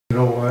You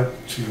know what?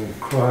 She will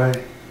cry.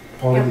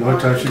 Probably the only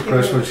time she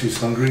cries when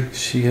she's hungry.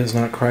 She has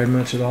not cried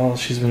much at all.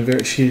 She's been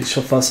very.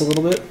 She'll fuss a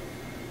little bit,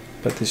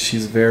 but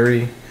she's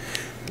very.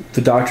 The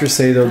doctors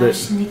say though that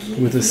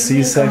with a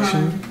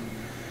C-section,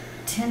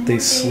 they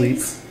sleep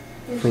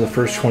for the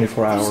first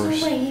 24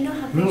 hours.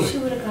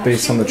 Really?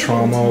 Based on the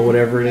trauma or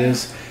whatever it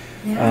is.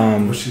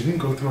 Well, she didn't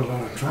go through a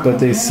lot of trauma. But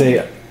they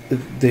say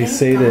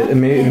that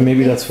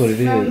maybe that's what it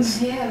is.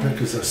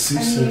 Because a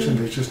C-section,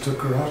 they just took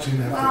her out. She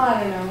never. Well,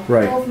 I don't know.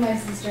 Right. Both my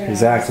sister and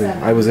Exactly.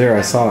 I was there.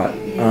 I saw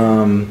it.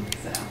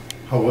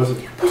 How was it?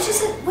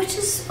 Which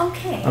is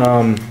okay.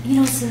 You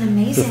know, it's an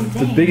amazing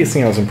thing. The biggest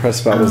thing I was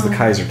impressed about was the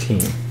Kaiser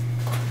team.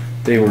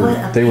 They were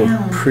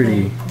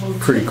pretty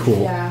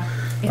cool. Yeah.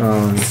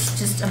 It's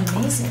just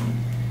amazing.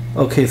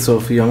 Okay,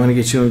 Sophie, I'm gonna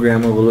get you and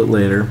Grandma a little bit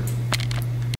later.